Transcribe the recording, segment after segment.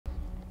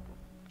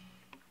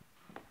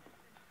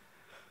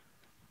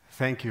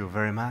Thank you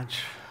very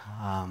much.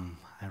 I'm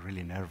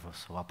really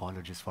nervous, so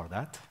apologies for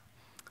that.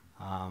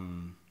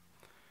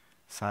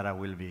 Sarah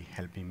will be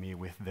helping me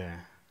with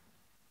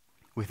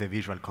the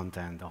visual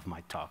content of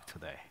my talk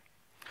today.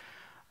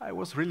 I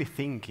was really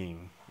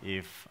thinking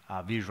if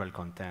visual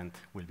content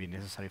will be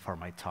necessary for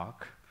my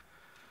talk,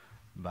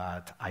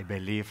 but I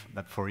believe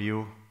that for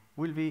you it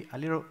will be a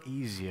little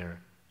easier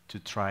to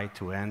try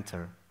to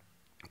enter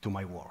to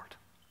my world.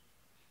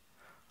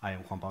 I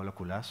am Juan Pablo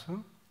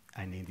Culasso,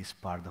 and in this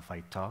part of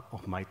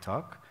my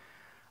talk,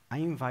 I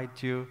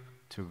invite you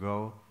to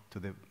go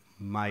to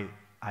my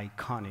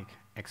iconic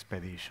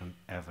expedition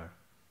ever,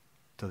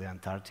 to the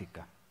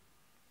Antarctica.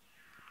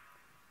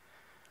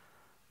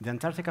 The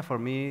Antarctica for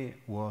me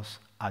was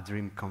a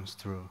dream come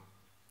true.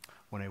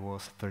 When I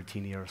was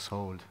 13 years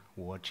old,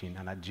 watching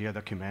a Geo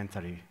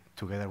documentary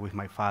together with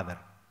my father,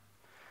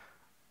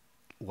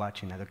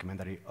 watching a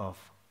documentary of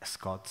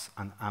Scott's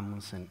and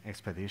Amundsen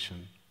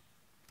expedition,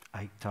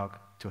 I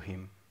talked to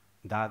him,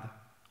 Dad,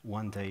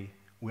 one day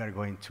we are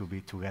going to be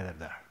together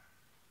there.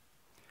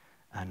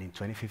 And in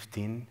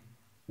 2015,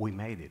 we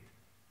made it.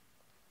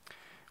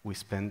 We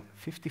spent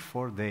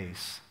 54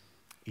 days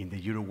in the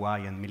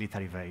Uruguayan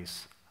military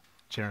base,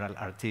 General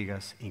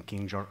Artigas in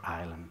King George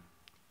Island.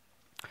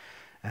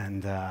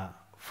 And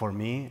for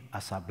me,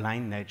 as a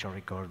blind nature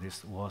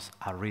recordist, was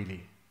a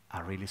really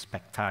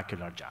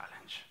spectacular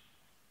challenge.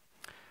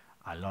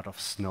 A lot of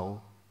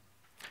snow.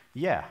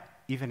 Yeah,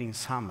 even in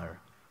summer,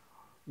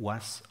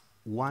 was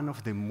one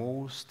of the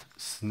most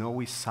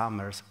snowy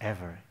summers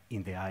ever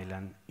in the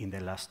island in the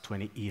last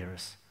 20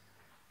 years.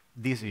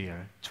 This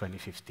year,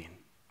 2015.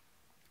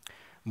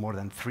 More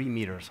than 3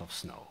 meters of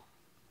snow.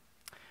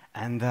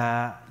 And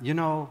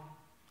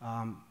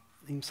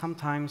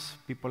sometimes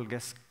people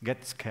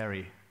get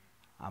scary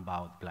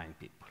about blind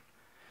people.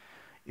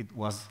 It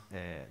was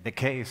the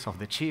case of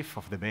the chief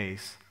of the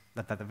base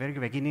that at the very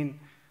beginning,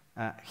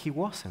 he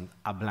wasn't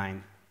a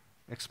blind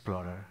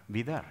explorer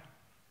be there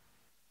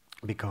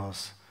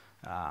because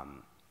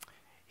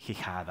he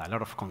had a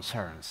lot of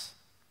concerns.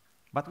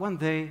 But one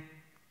day,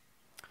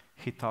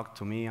 he talked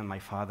to me and my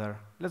father,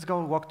 let's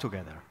go walk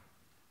together.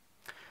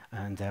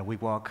 And we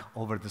walk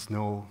over the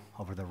snow,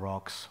 over the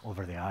rocks,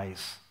 over the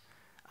ice.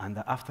 And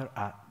after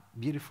a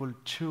beautiful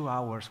 2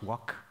 hours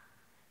walk,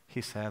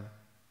 he said,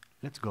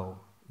 let's go,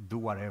 do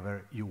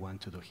whatever you want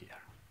to do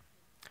here.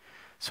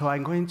 So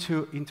I'm going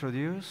to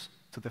introduce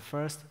to the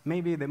first,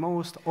 maybe the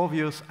most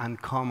obvious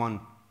and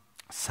common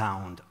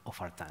sound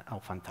of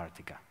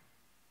Antarctica.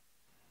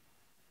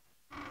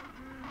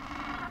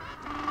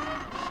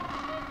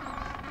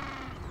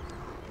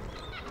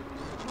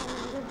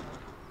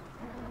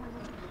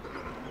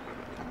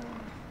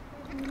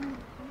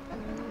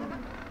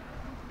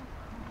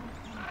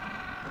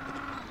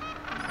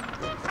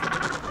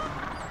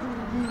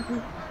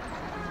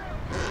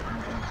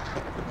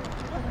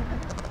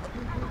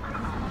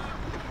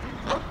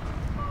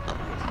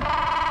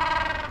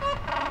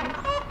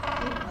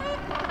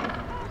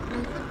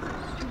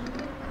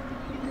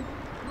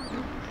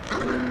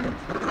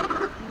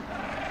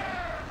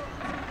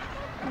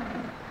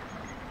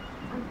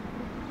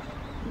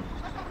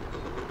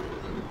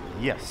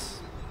 Yes,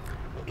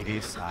 it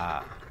is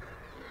a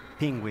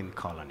penguin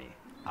colony,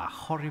 a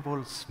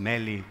horrible,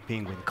 smelly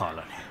penguin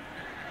colony.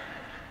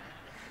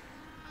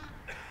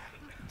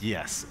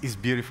 Yes, it's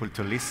beautiful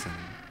to listen.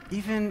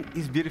 Even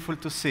it's beautiful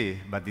to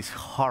see, but it's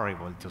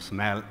horrible to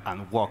smell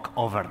and walk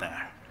over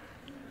there.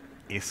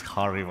 It's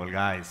horrible,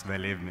 guys,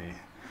 believe me.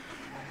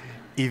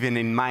 Even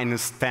in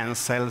 -10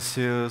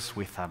 Celsius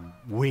with a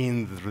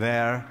wind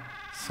there.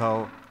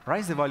 So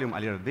raise the volume a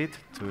little bit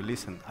to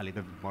listen a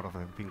little bit more of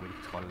the penguin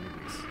colony,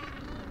 please.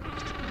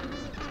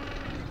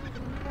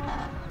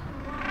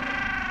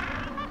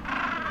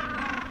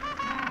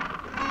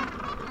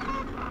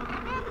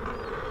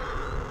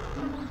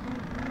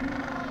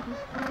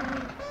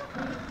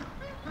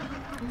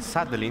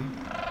 Sadly,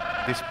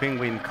 this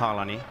penguin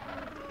colony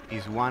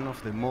is one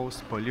of the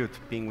most polluted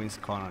penguins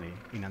colony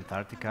in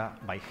Antarctica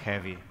by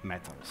heavy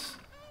metals.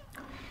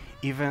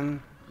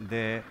 Even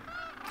the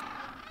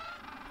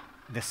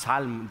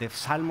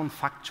salmon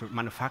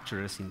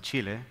manufacturers in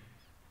Chile,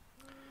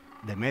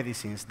 the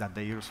medicines that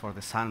they use for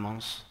the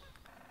salmons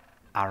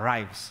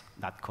arrives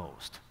that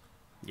coast.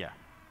 Yeah,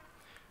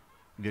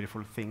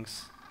 beautiful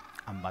things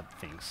and bad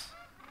things.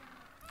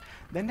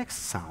 The next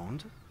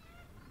sound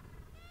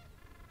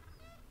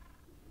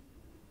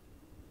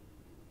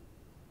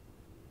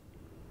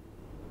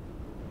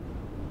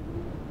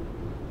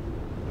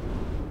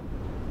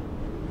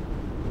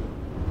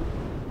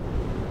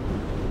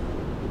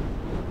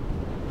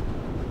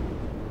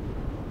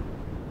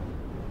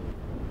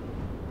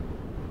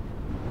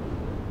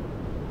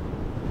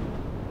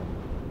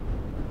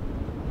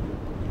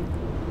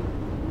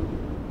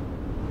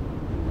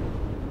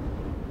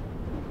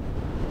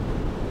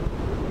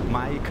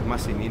Mike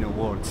Massimino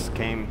words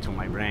came to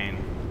my brain,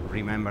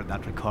 remember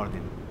that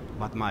recording.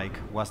 But Mike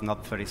was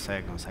not 30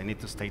 seconds. I need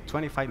to stay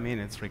 25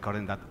 minutes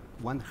recording that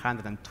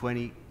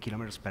 120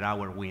 kilometers per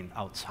hour wind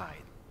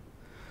outside.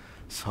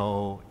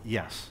 So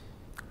yes,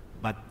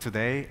 But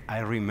today, I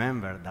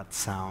remember that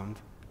sound,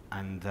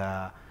 and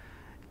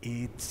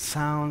it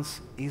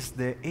sounds is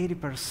the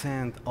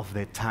 80% of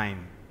the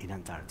time in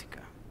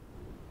Antarctica.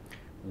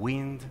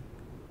 Wind,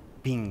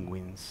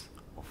 penguins,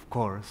 of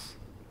course,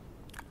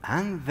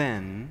 and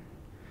then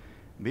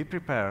be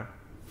prepared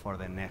for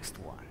the next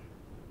one.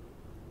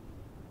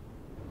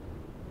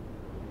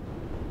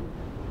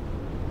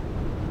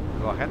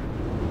 Go ahead.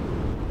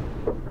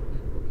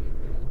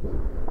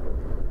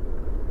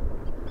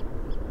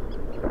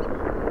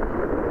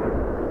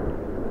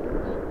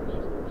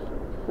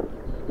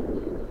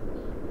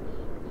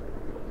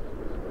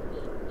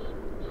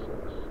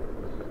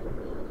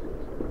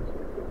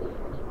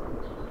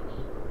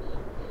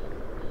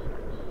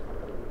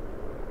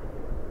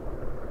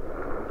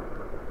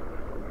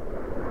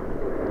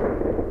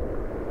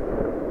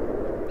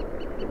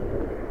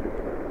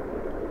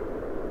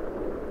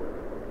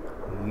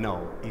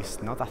 No,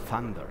 it's not a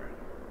thunder.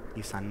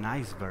 It's an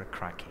iceberg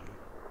cracking.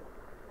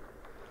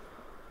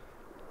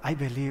 I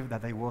believe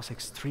that I was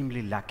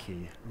extremely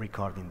lucky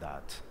recording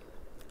that.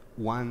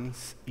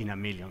 Once in a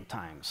million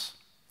times,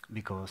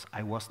 because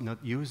I was not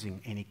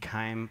using any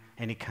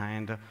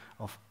kind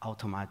of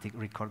automatic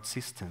record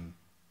system.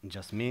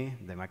 Just me,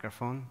 the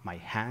microphone, my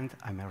hand,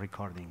 and my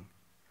recording.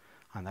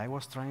 And I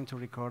was trying to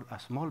record a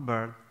small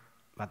bird,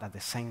 but at the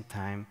same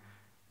time,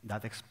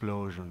 that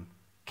explosion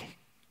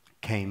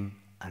came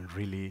and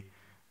really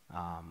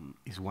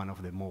is one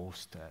of the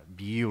most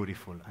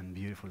beautiful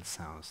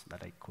sounds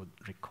that I could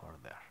record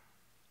there.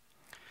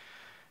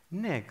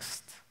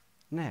 Next,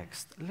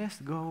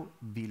 let's go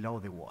below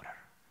the water.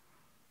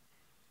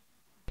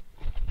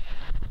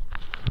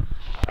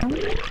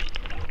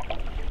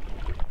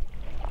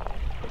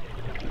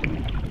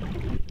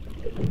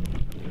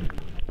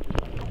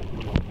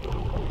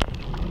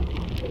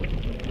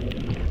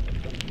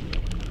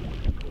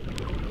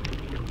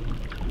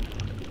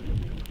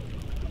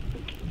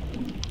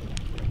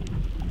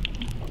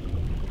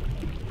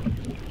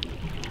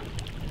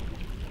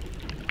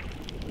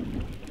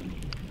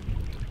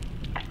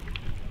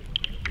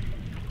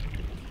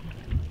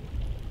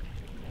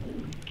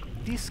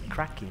 These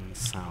cracking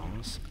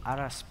sounds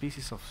are a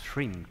species of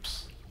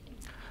shrimps,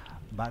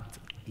 but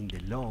in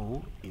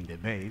the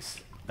base,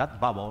 that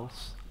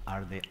bubbles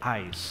are the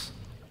ice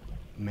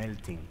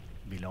melting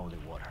below the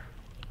water.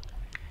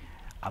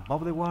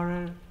 Above the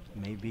water,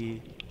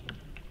 maybe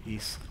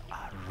is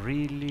a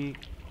really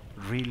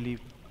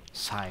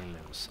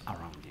silence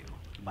around you.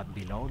 But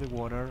below the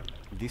water,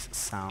 these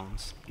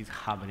sounds is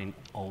happening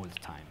all the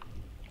time.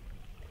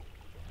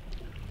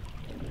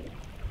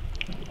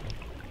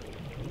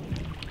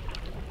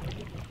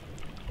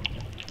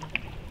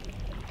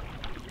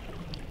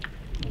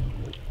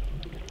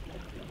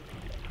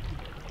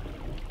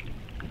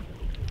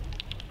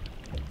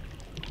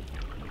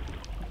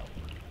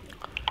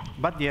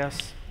 But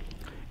yes,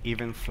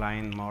 even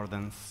flying more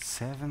than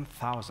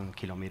 7,000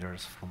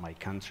 kilometers from my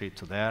country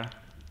to there,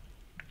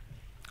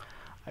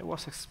 I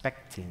was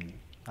expecting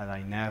that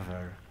I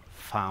never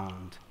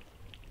found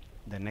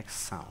the next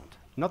sound.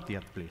 Not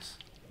yet, please.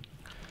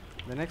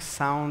 The next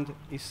sound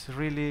is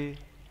really,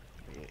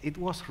 it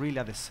was really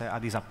a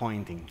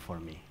disappointing for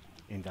me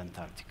in the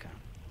Antarctica.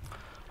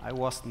 I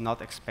was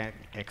not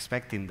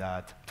expecting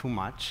that too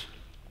much,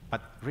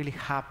 but really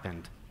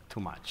happened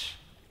too much.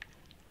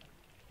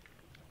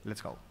 Let's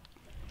go.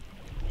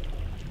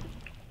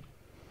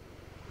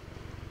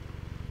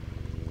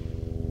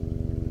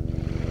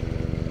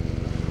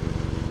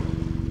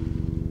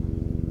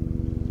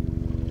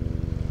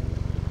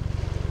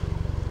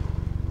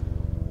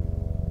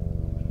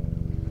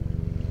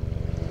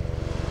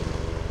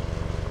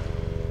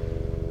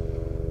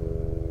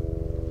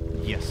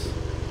 Yes,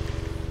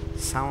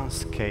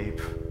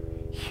 soundscape,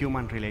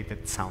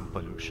 human-related sound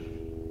pollution.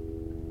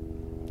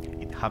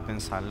 It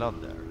happens a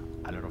lot there,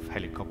 a lot of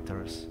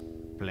helicopters,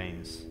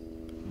 planes,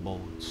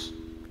 boats,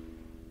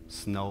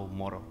 snow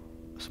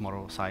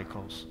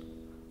motorcycles,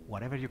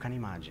 whatever you can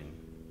imagine.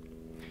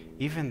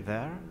 Even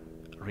there,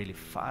 really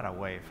far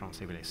away from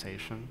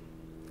civilization,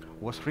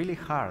 was really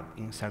hard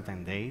in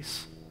certain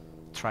days,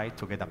 try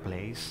to get a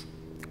place,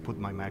 put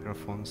my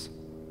microphones,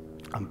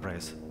 and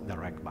press the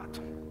rec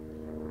button.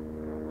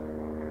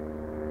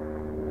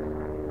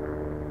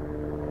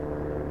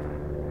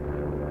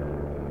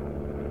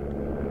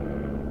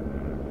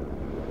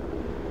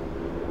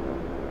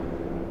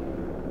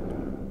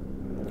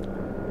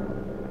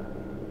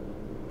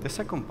 The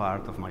second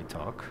part of my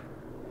talk,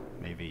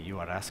 maybe you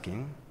are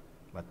asking,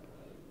 but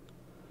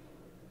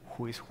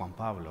who is Juan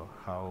Pablo?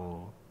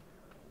 How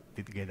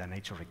did he get a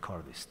nature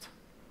recordist?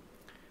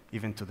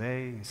 Even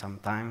today,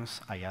 sometimes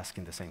I ask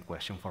the same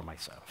question for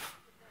myself.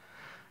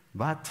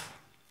 But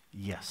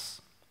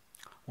yes,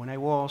 when I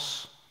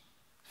was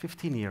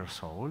 15 years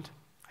old,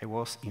 I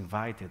was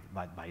invited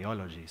by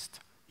biologists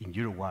in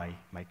Uruguay,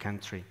 my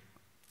country,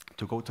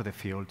 to go to the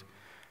field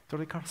to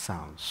record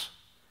sounds.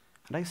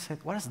 And I said,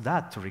 what is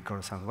that to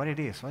record sound? What it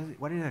is?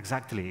 What it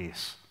exactly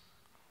is?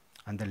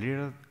 And the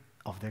leader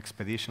of the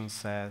expedition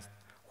said,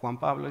 Juan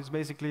Pablo, is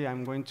basically,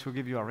 I'm going to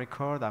give you a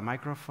record, a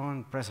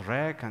microphone, press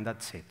rec, and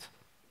that's it.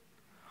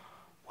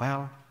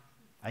 Well,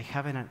 I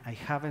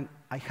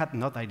had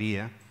no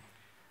idea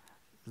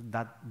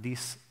that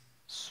these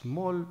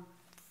small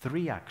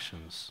 3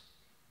 actions,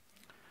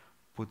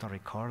 put a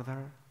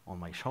recorder on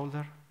my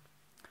shoulder,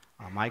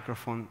 a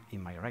microphone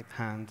in my right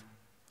hand,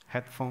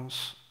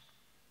 headphones,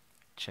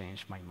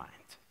 changed my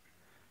mind.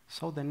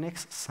 So the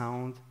next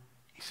sound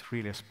is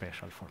really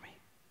special for me.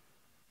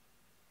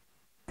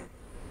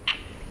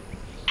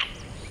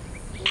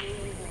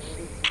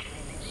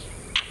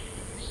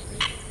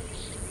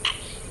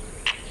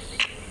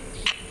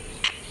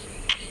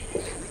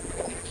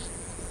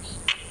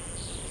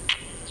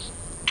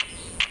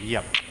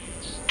 Yep.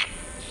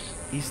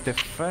 It's the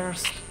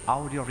first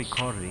audio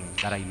recording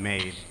that I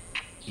made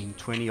in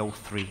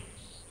 2003,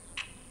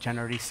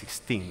 January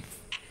 16th,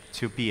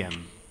 2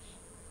 p.m.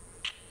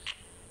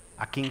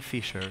 A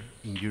kingfisher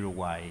in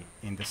Uruguay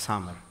in the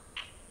summer,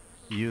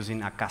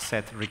 using a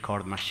cassette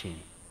record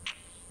machine.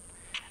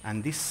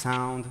 And this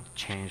sound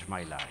changed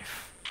my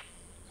life.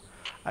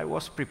 I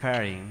was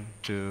preparing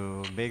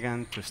to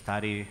begin to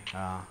study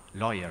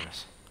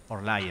lawyers,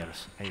 or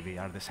liars, maybe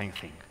are the same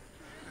thing.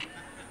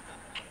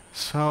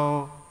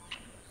 So,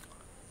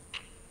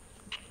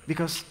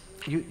 because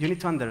you need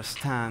to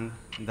understand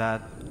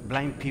that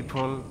blind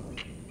people,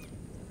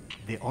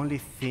 the only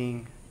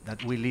thing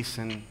that we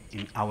listen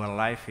in our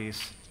life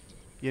is,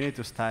 you need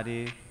to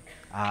study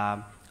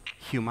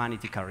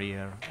humanity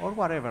career, or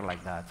whatever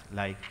like that,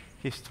 like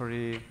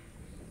history,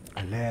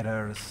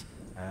 letters,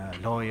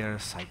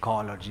 lawyers,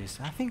 psychologists,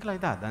 I think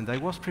like that. And I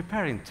was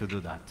preparing to do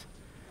that.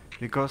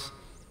 Because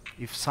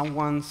if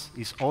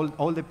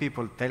all the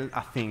people tell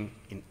a thing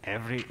in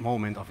every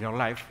moment of your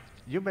life,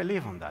 you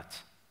believe on that.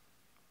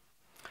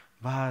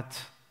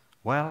 But,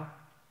 well,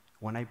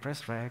 when I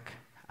press rec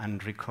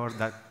and record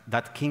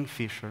that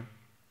kingfisher,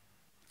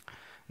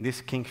 this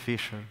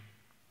kingfisher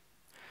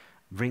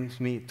brings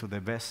me to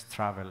the best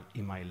travel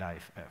in my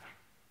life ever.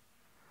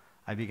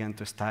 I began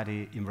to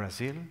study in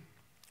Brazil.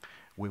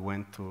 We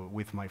went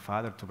with my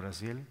father to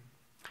Brazil,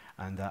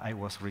 and I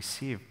was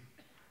received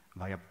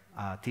by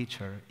a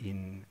teacher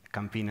in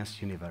Campinas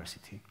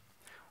University,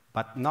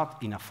 but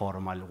not in a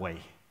formal way.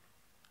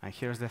 And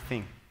here's the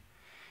thing.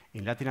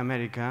 In Latin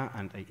America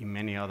and in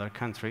many other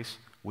countries,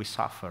 we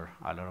suffer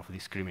a lot of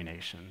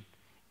discrimination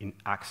in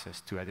access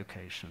to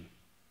education.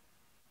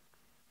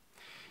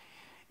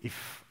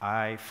 If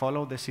I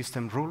follow the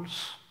system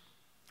rules,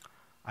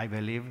 I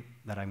believe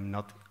that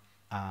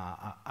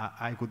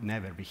I could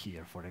never be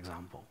here, for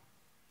example.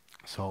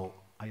 So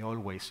I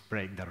always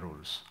break the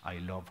rules. I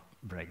love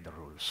break the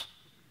rules.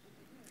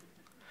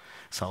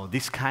 So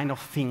these kind of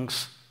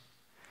things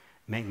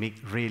make me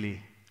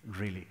really,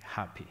 really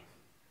happy.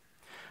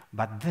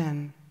 But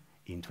then,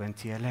 in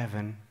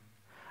 2011,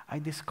 I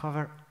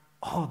discovered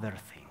other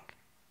thing,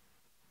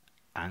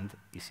 and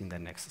it's in the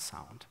next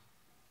sound.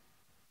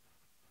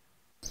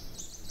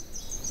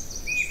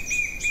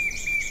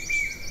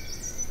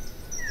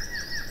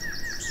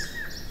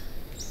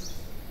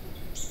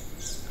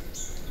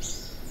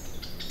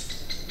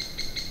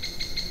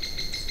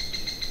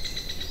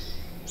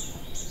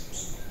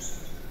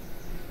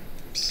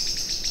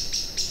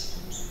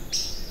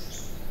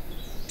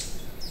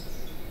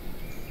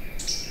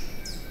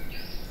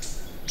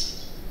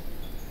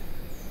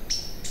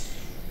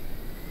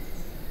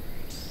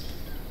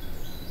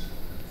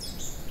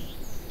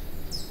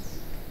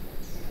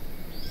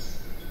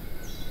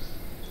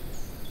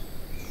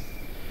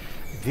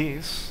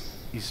 This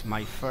is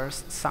my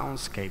first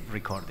soundscape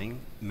recording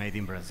made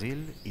in Brazil,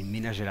 in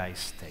Minas Gerais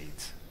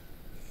state.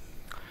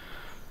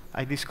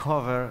 I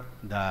discovered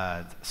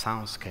that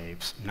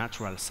soundscapes,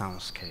 natural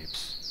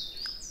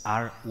soundscapes,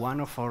 are one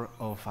of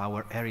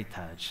our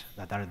heritage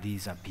that are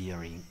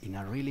disappearing in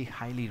a really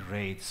highly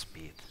rate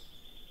speed.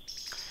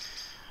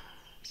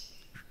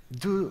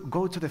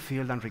 Go to the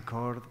field and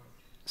record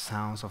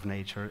sounds of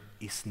nature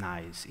is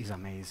nice, is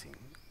amazing,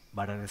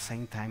 but at the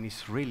same time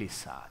it's really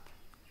sad.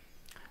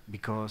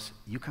 Because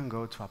you can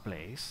go to a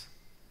place,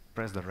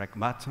 press the rec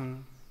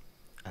button,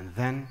 and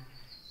then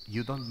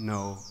you don't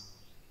know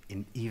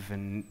in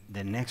even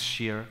the next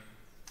year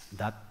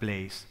that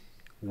place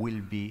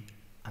will be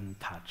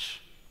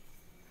untouched.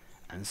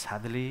 And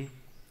sadly,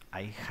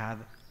 I had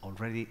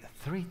already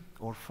 3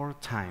 or 4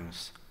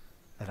 times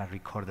that I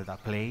recorded a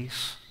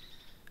place,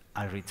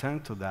 I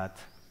returned to that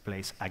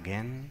place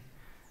again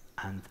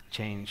and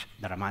changed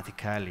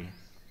dramatically,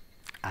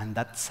 and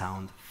that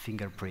sound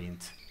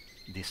fingerprint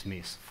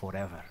dismissed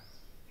forever.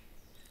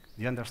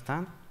 Do you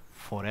understand?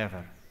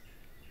 Forever.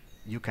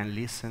 You can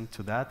listen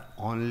to that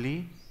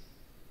only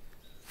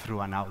through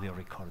an audio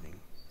recording.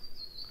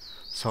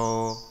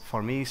 So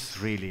for me,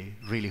 it's really,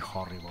 really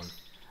horrible.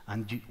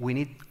 And we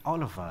need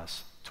all of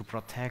us to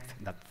protect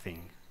that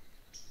thing.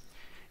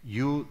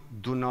 You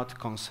do not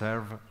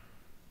conserve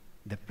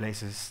the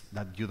places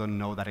that you don't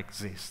know that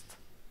exist.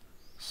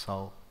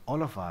 So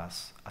all of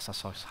us, as a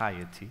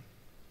society,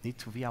 need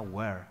to be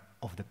aware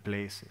of the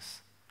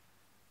places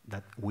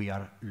that we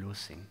are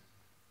losing.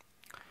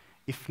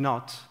 If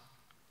not,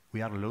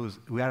 we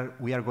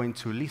are going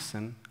to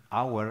listen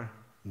our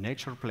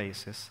nature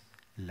places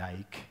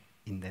like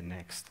in the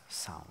next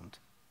sound.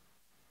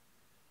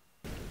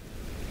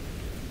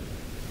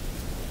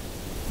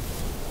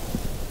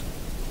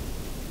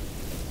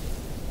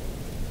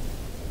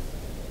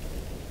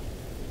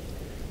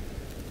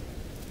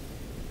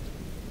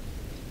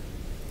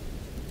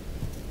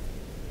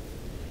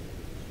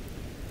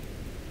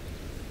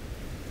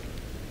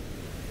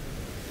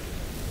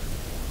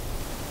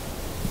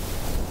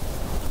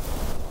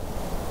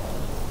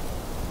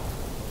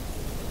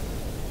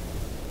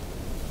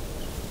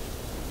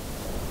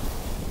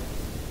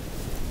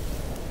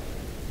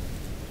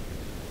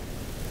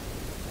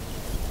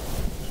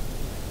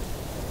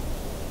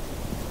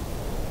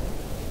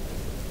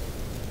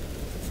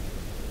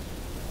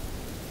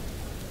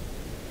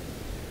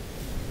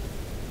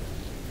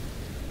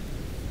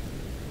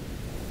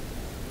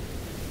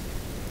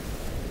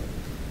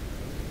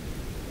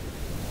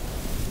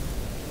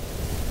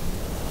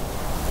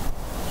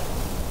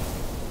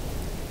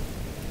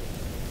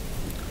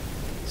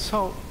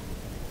 So,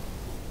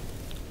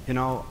 you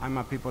know, I'm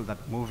a people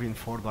that moving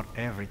forward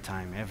every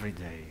time, every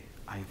day.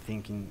 I'm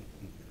thinking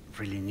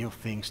really new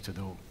things to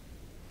do.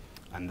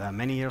 And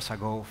many years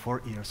ago,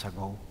 4 years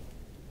ago,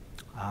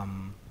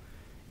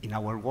 in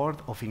our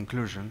world of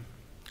inclusion,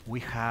 we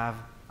have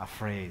a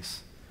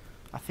phrase,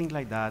 a thing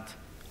like that,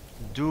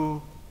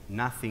 do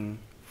nothing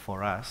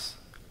for us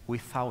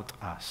without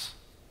us.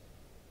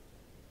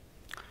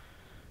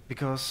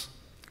 Because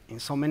in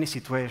so many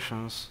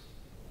situations,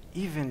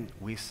 even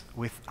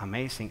with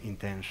amazing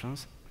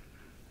intentions,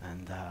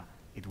 and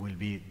it will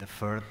be the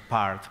third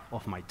part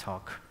of my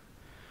talk,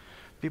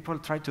 people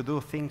try to do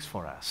things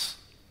for us,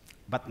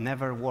 but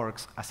never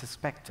works as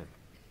expected,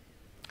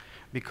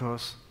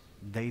 because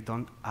they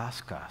don't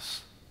ask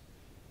us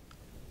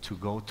to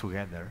go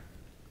together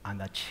and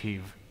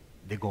achieve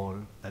the goal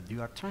that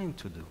you are trying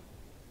to do.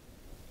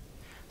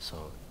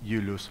 So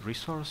you lose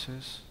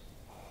resources,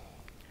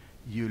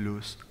 you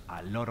lose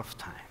a lot of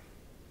time.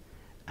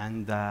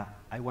 And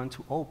I want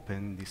to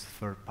open this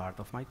third part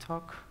of my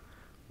talk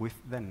with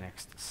the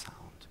next sound.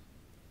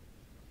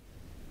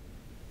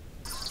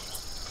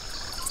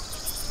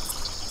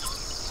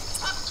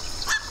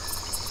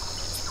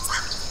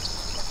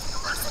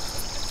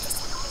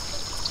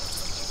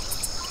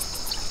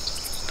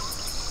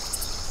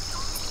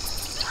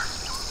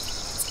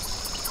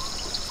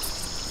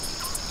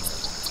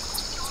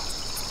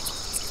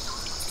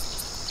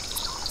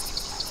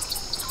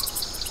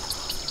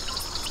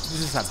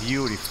 This is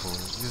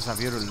a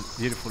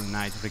beautiful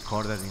night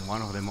recorded in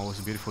one of the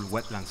most beautiful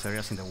wetlands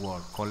areas in the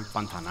world called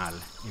Pantanal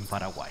in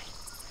Paraguay.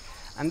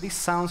 And this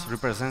sounds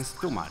represents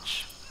too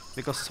much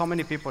because so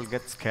many people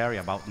get scary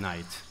about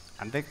night.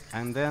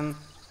 And then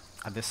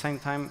at the same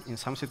time, in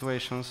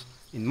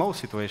most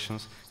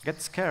situations,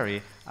 get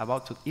scary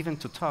about even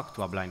to talk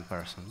to a blind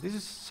person. This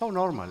is so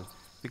normal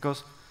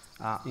because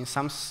in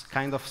some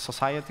kind of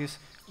societies,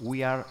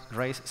 we are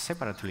raised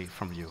separately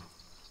from you.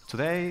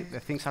 Today, the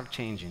things are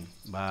changing,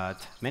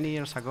 but many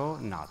years ago,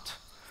 not.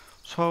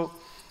 So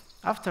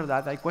after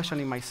that, I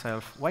questioned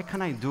myself, what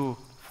can I do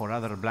for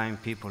other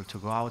blind people to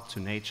go out to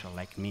nature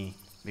like me?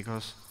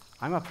 Because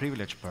I'm a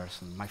privileged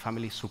person. My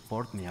family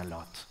support me a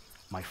lot.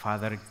 My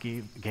father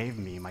gave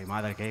me, my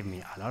mother gave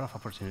me a lot of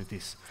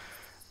opportunities.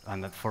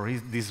 And that for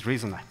this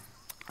reason,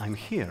 I'm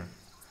here.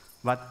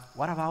 But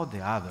what about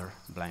the other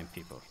blind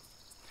people?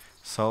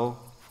 So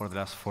for the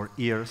last 4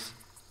 years,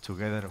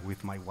 together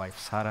with my wife,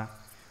 Sarah,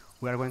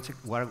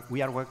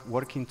 we are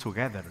working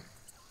together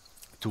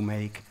to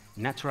make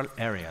natural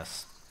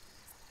areas,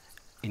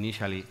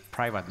 initially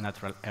private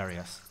natural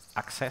areas,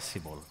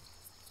 accessible,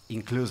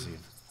 inclusive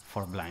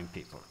for blind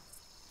people.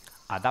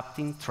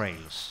 Adapting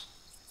trails,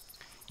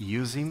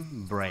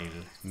 using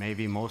Braille.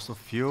 Maybe most of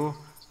you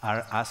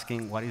are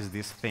asking, what is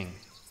this thing?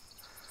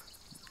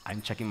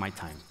 I'm checking my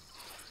time.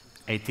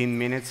 18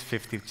 minutes,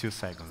 52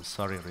 seconds.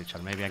 Sorry,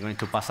 Richard, maybe I'm going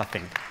to pass a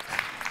thing.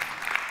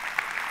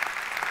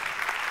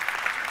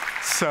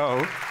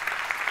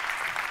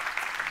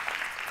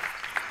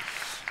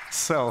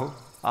 So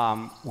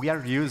we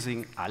are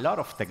using a lot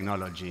of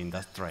technology in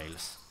the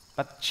trails,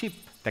 but cheap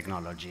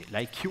technology,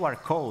 like QR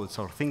codes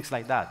or things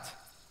like that.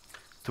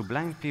 To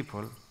blind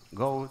people,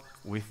 go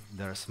with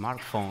their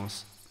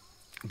smartphones,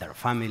 their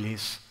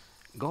families,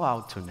 go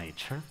out to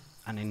nature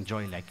and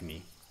enjoy like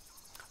me.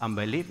 And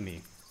believe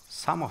me,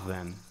 some of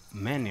them,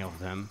 many of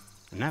them,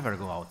 never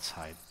go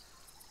outside.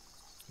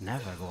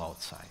 Never go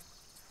outside.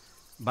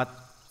 But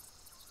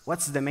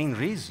what's the main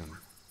reason?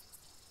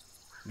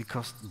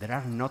 Because there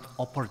are not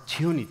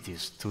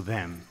opportunities to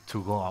them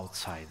to go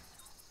outside.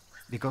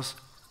 Because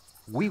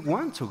we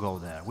want to go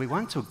there. We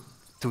want to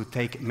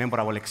take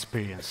memorable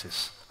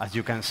experiences. As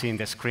you can see in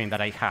the screen that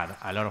I had,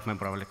 a lot of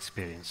memorable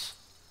experience.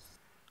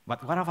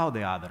 But what about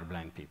the other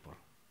blind people?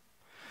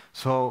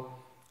 So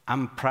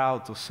I'm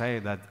proud to say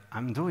that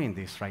I'm doing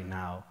this right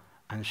now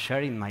and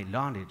sharing my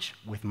knowledge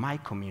with my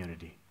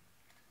community.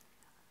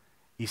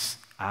 It's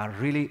a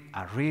really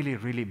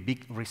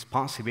big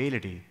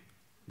responsibility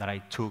that I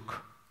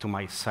took to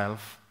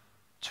myself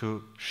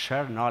to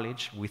share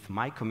knowledge with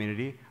my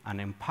community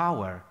and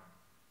empower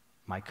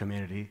my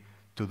community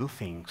to do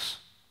things,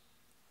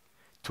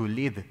 to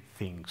lead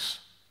things.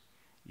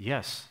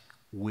 Yes,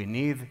 we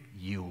need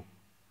you.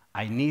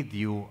 I need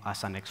you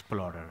as an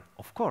explorer,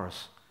 of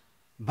course.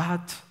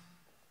 But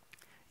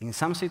in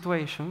some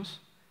situations,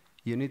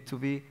 you need to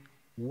be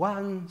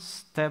one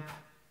step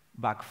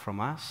back from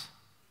us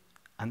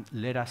and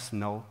let us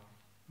know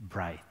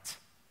bright.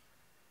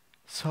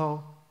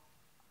 So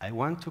I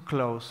want to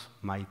close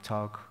my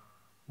talk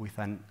with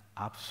an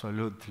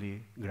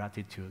absolutely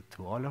gratitude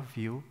to all of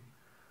you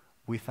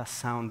with a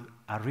sound,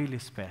 a really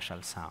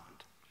special sound.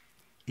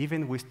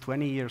 Even with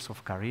 20 years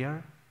of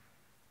career,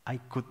 I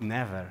could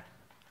never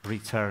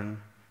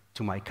return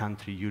to my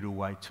country,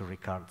 Uruguay, to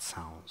record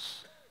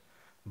sounds.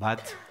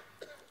 But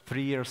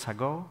 3 years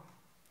ago,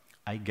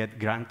 I get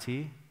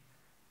granted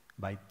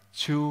by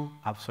two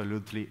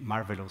absolutely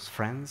marvelous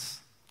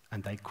friends,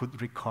 and I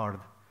could record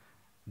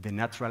the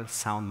natural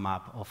sound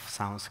map of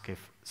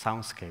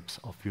soundscapes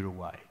of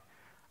Uruguay.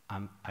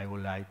 And I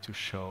would like to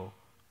show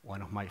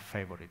one of my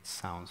favorite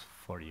sounds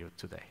for you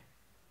today.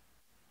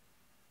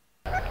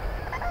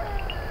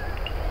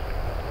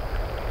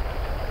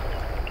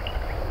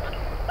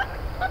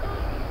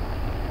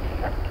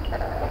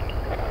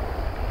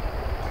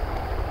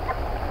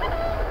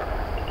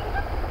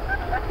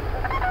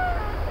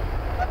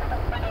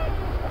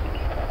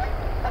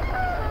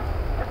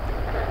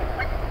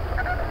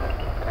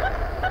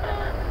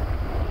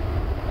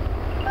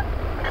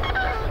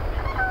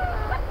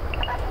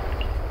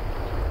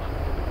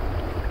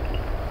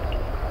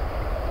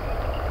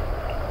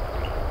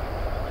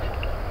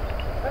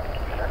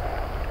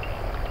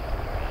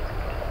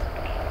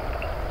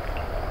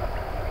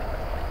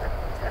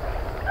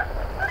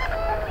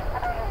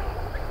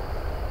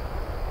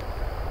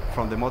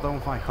 From the bottom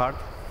of my heart,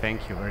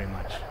 thank you very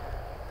much.